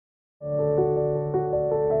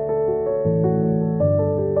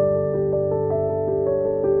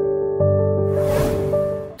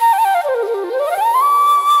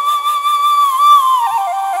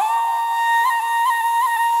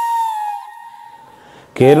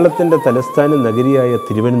കേരളത്തിൻ്റെ തലസ്ഥാന നഗരിയായ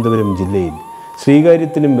തിരുവനന്തപുരം ജില്ലയിൽ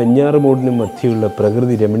ശ്രീകാര്യത്തിനും വെഞ്ഞാറമൂടിനും മധ്യയുള്ള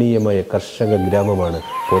പ്രകൃതി രമണീയമായ കർഷക ഗ്രാമമാണ്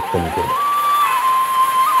പോത്തൻകോട്.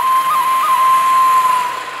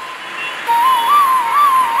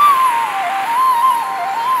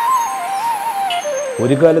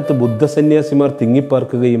 ഒരു കാലത്ത് ബുദ്ധസന്യാസിമാർ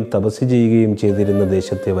തിങ്ങിപ്പാർക്കുകയും തപസ് ചെയ്യുകയും ചെയ്തിരുന്ന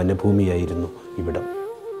ദേശത്തെ വനഭൂമിയായിരുന്നു ഇവിടം.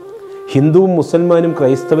 ഹിന്ദുവും മുസൽമാനും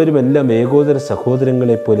ക്രൈസ്തവരുമെല്ലാം ഏകോദര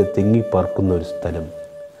സഹോദരങ്ങളെപ്പോലെ തിങ്ങിപ്പാർക്കുന്ന ഒരു സ്ഥലം.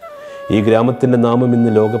 ഈ ഗ്രാമത്തിൻ്റെ നാമം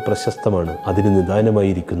ഇന്ന് ലോകപ്രശസ്തമാണ്. അതിന്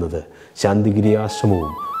നിദാനമായിരിക്കുന്നത് ശാന്തിഗിരി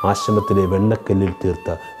ആശ്രമവും ആശ്രമത്തിലെ വെണ്ണക്കല്ലിൽ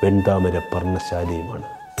തീർത്ത വെൺതാമര പർണശാലയുമാണ്.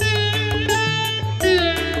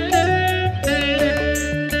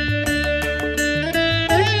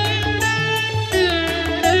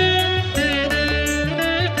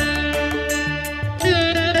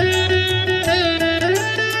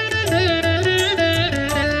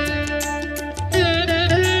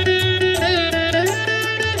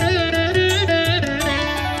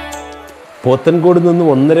 പോത്തൻകോട് നിന്ന്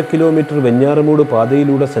 1.5 കിലോമീറ്റർ വെഞ്ഞാറമൂട്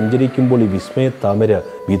പാതയിലൂടെ സഞ്ചരിക്കുമ്പോൾ ഈ വിസ്മയ താമര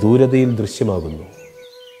വിദൂരതയിൽ ദൃശ്യമാകുന്നു.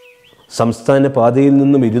 സംസ്ഥാന പാതയിൽ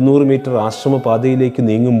നിന്നും 200 മീറ്റർ ആശ്രമ പാതയിലേക്ക്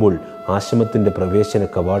നീങ്ങുമ്പോൾ ആശ്രമത്തിൻ്റെ പ്രവേശന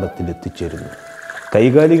കവാടത്തിൽ എത്തിച്ചേരുന്നു.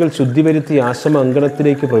 കൈകാലികൾ ശുദ്ധി വരുത്തി ആശ്രമ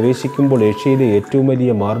അങ്കണത്തിലേക്ക് പ്രവേശിക്കുമ്പോൾ ഏഷ്യയിലെ ഏറ്റവും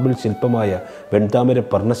വലിയ മാർബിൾ ശില്പമായ വെൺതാമര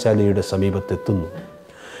പർണശാലയുടെ സമീപത്തെത്തുന്നു.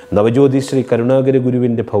 നവജ്യോതി ശ്രീ കരുണാകര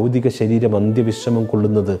ഗുരുവിൻ്റെ ഭൗതിക ശരീരം അന്ത്യവിശ്രമം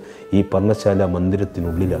കൊള്ളുന്നത് ഈ പർണശാല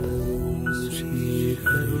മന്ദിരത്തിനുള്ളിലാണ്.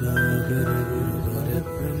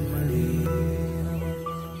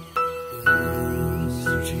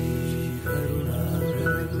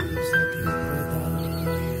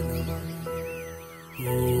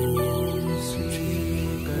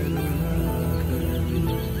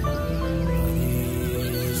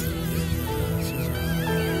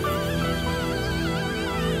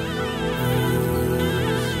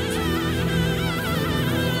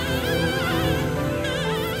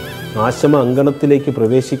 ആശ്രമ അങ്കണത്തിലേക്ക്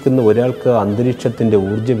പ്രവേശിക്കുന്ന ഒരാൾക്ക് അന്തരീക്ഷത്തിൻ്റെ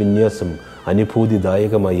ഊർജ്ജവിന്യാസം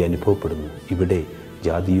അനുഭൂതിദായകമായി അനുഭവപ്പെടുന്നു. ഇവിടെ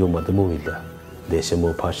ജാതിയോ മതമോ ഇല്ല, ദേശമോ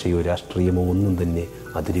ഭാഷയോ രാഷ്ട്രീയമോ ഒന്നും തന്നെ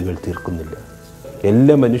അതിരുകൾ തീർക്കുന്നില്ല.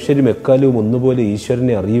 എല്ലാ മനുഷ്യരും എക്കാലവും ഒന്നുപോലെ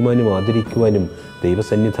ഈശ്വരനെ അറിയുവാനും ആദരിക്കുവാനും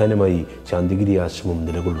ദൈവസന്നിധാനമായി ശാന്തിഗിരി ആശ്രമം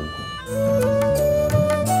നിലകൊള്ളുന്നു.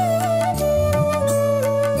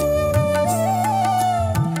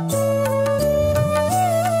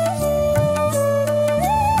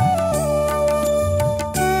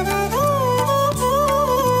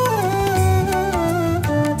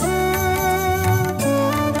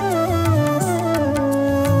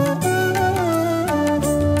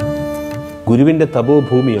 ഗുരുവിൻ്റെ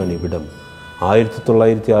തപോഭൂമിയാണ് ഇവിടം.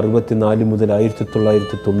 1964 മുതൽ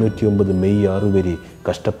 1999 മെയ് 6 വരെ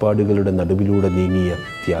കഷ്ടപ്പാടുകളുടെ നടുവിലൂടെ നീങ്ങിയ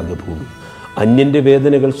ത്യാഗഭൂമി. അന്യൻ്റെ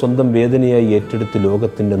വേദനകൾ സ്വന്തം വേദനയായി ഏറ്റെടുത്ത്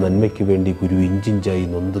ലോകത്തിൻ്റെ നന്മയ്ക്ക് വേണ്ടി ഗുരു ഇഞ്ചിഞ്ചായി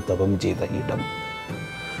നൊന്ത് തപം ചെയ്ത ഇടം.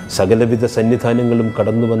 സകലവിധ സന്നിധാനങ്ങളും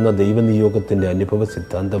കടന്നുവന്ന ദൈവനിയോഗത്തിൻ്റെ അനുഭവ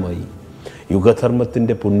സിദ്ധാന്തമായി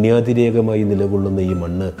യുഗധർമ്മത്തിൻ്റെ പുണ്യാതിരേകമായി നിലകൊള്ളുന്ന ഈ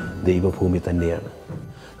മണ്ണ് ദൈവഭൂമി തന്നെയാണ്.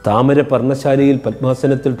 താമര പർണശാലയിൽ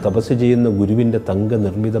പത്മാസനത്തിൽ തപസ് ചെയ്യുന്ന ഗുരുവിൻ്റെ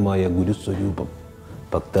തങ്കനിർമ്മിതമായ ഗുരുസ്വരൂപം.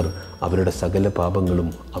 ഭക്തർ അവരുടെ സകല പാപങ്ങളും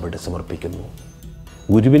അവിടെ സമർപ്പിക്കുന്നു.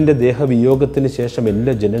 ഗുരുവിൻ്റെ ദേഹവിയോഗത്തിന് ശേഷം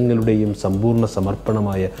എല്ലാ ജനങ്ങളുടെയും സമ്പൂർണ്ണ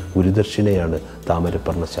സമർപ്പണമായ ഗുരുദക്ഷിണയാണ് താമര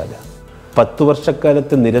പർണശാല. 10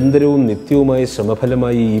 വർഷക്കാലത്ത് നിരന്തരവും നിത്യവുമായ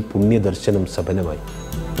ശ്രമഫലമായി ഈ പുണ്യദർശനം സഫലമായി.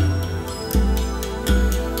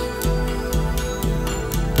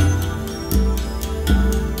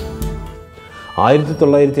 ആയിരത്തി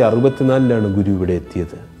 1964 ഗുരു ഇവിടെ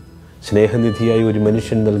എത്തിയത്. സ്നേഹനിധിയായി ഒരു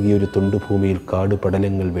മനുഷ്യൻ നൽകിയ ഒരു തൊണ്ടുഭൂമിയിൽ കാട്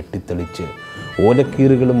പടലങ്ങൾ വെട്ടിത്തെളിച്ച്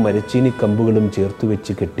ഓലക്കീറുകളും മരച്ചീനി കമ്പുകളും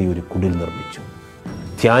ചേർത്തുവെച്ച് കെട്ടി ഒരു കുടിൽ നിർമ്മിച്ചു.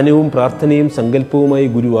 ധ്യാനവും പ്രാർത്ഥനയും സങ്കല്പവുമായി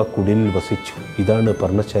ഗുരു ആ കുടിലിൽ വസിച്ചു. ഇതാണ്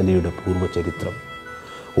പർണശാലയുടെ പൂർവ്വചരിത്രം.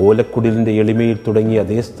 ഓലക്കുടിലിൻ്റെ എളിമയിൽ തുടങ്ങിയ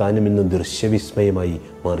അതേ സ്ഥാനം ഇന്ന് ദൃശ്യവിസ്മയമായി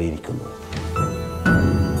മാറിയിരിക്കുന്നു.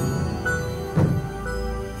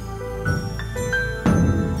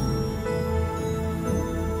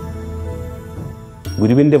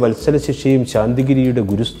 ഗുരുവിൻ്റെ വത്സല ശിഷ്യയും ശാന്തിഗിരിയുടെ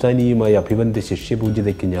ഗുരുസ്ഥാനിയുമായ അഭിവന്ദ്യ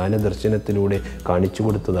ശിഷ്യപൂജിതയ്ക്ക് ജ്ഞാനദർശനത്തിലൂടെ കാണിച്ചു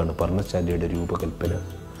കൊടുത്തതാണ് പർണശാലയുടെ രൂപകൽപ്പന.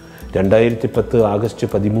 2010 ആഗസ്റ്റ്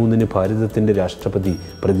 13 ഭാരതത്തിൻ്റെ രാഷ്ട്രപതി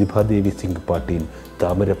പ്രതിഭാദേവി സിംഗ് പാട്ടീൽ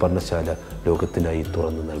താമര പർണശാല ലോകത്തിനായി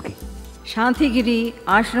തുറന്നു നൽകി. ശാന്തിഗിരി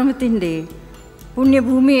ആശ്രമത്തിൻ്റെ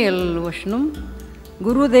പുണ്യഭൂമിയിൽ വശനും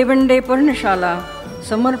ഗുരുദേവൻ്റെ പർണശാല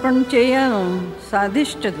സമർപ്പണം ചെയ്യാനും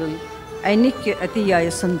സാധിച്ചതിൽ എനിക്ക് അതിയായ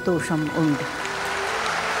സന്തോഷം ഉണ്ട്.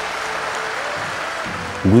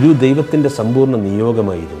 ഗുരു ദൈവത്തിൻ്റെ സമ്പൂർണ്ണ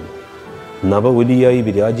നിയോഗമായിരുന്നു. നവ ഒലിയായി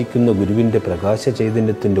വിരാജിക്കുന്ന ഗുരുവിൻ്റെ പ്രകാശ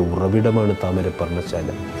ചൈതന്യത്തിൻ്റെ ഉറവിടമാണ് താമര പർണശാല.